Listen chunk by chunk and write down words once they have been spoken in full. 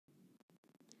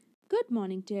Good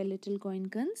morning, dear little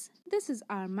Goenkans. This is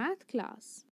our math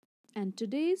class, and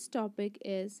today's topic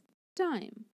is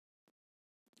time.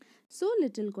 So,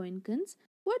 little Goenkans,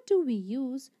 what do we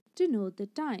use to know the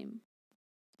time?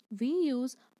 We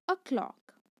use a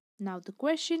clock. Now, the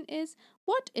question is,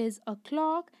 what is a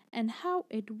clock and how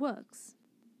it works?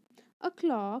 A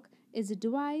clock is a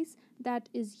device that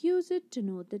is used to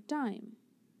know the time.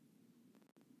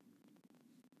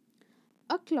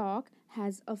 A clock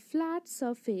has a flat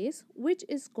surface which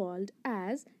is called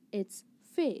as its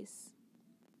face.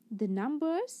 The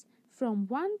numbers from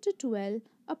 1 to 12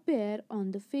 appear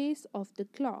on the face of the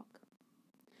clock.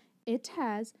 It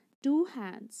has two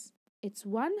hands. Its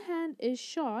one hand is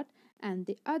short and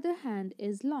the other hand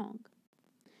is long.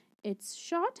 Its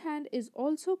short hand is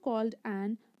also called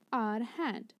an hour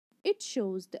hand. It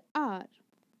shows the hour.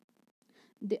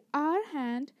 The hour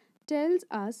hand tells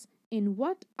us in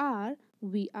what hour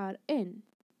we are in.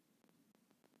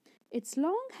 Its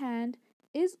long hand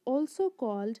is also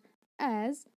called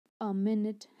as a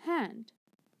minute hand.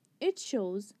 It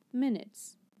shows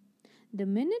minutes. The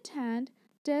minute hand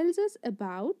tells us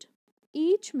about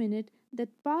each minute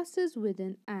that passes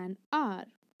within an hour.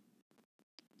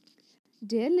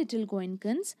 Dear little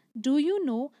Goenkans, do you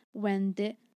know when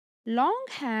the long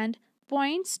hand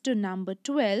points to number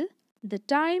 12, the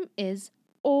time is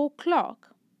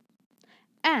o'clock.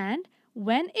 And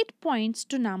when it points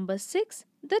to number 6,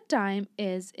 the time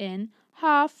is in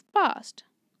half past.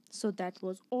 So that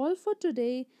was all for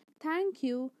today. Thank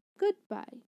you.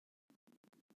 Goodbye.